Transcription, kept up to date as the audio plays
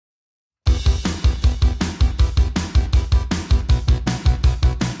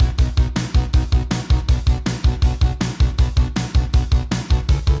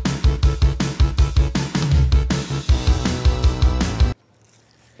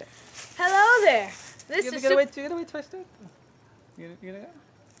This you is gotta wait till I start. You gonna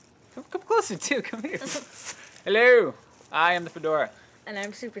go? Come closer too. Come here. Hello, I am the Fedora. And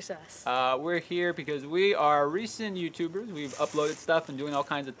I'm Super Sus. We're here because we are recent YouTubers. We've uploaded stuff and doing all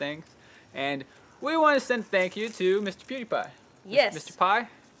kinds of things, and we want to send thank you to Mr. PewDiePie. Yes. Mr. Pie,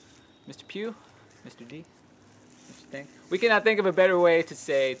 Mr. Pew, Mr. D. Mr. Thing. We cannot think of a better way to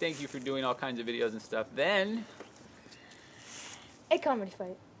say thank you for doing all kinds of videos and stuff than a comedy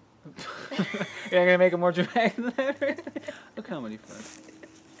fight. You're not gonna make it more dramatic than that? A comedy fight.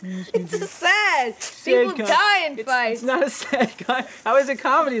 It's a sad. People die in fights. It's not a sad guy. How is it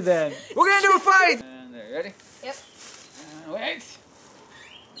comedy then? We're gonna do a fight! And there, ready? Yep. Wait.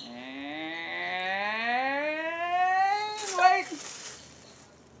 And wait.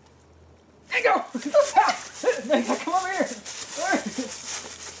 And go! Come over here!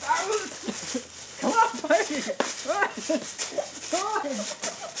 Come on, buddy! Come on!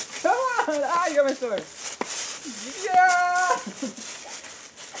 Come on! Ah, you got my sword! Yeah!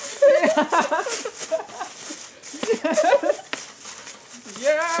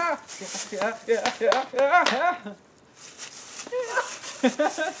 Yeah! Yeah!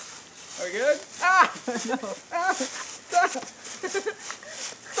 Are we good? Ah! No! Ah! Stop!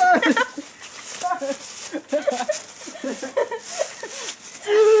 Stop!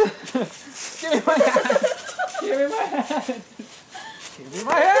 Give me my hand! Give me my hand! Give me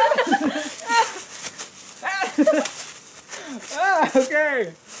my hand! Ah,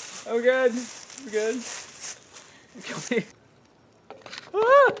 okay. I'm good. I'm good. Come here.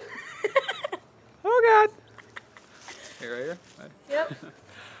 Ah! Oh God. Here, right here. Right. Yep.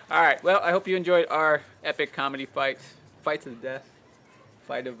 All right. Well, I hope you enjoyed our epic comedy fight to the death,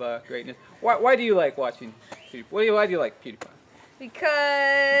 fight of greatness. Why do you like watching PewDiePie? Why do you like PewDiePie? Because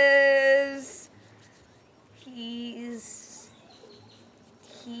he's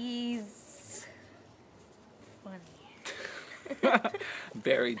funny.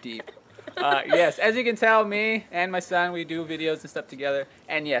 Very deep. Yes, as you can tell, me and my son, we do videos and stuff together.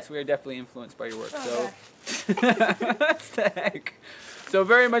 And yes, we are definitely influenced by your work. Oh, so, what the heck? So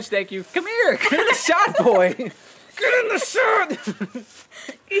very much thank you. Come here, get in the shot, boy. Get in the shot.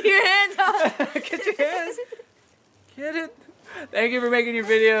 Get your hands off. Get your hands. Get it. Thank you for making your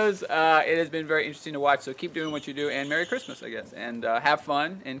videos. It has been very interesting to watch. So keep doing what you do, and Merry Christmas, I guess. And have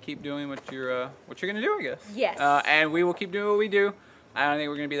fun, and keep doing what you're gonna do, I guess. Yes. And we will keep doing what we do. I don't think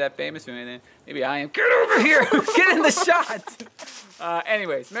we're gonna be that famous or anything. Maybe I am. Get over here. Get in the shot.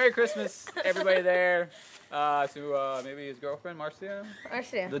 Anyways, Merry Christmas, everybody there. To maybe his girlfriend, Marcia.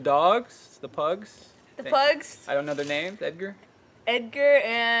 Marcia. The dogs, the pugs. The pugs. I don't know their names. Edgar. Edgar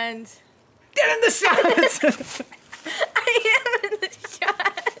and. Get in the shot. I am in the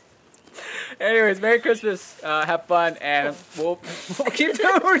shot. Anyways, Merry Christmas. Have fun, and we'll keep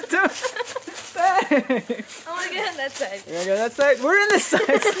doing what we're doing. Thanks. I want to get on that side. You're gonna go that side? We're in this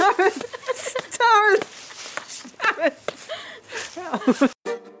side. Stop it. Stop it. Stop it.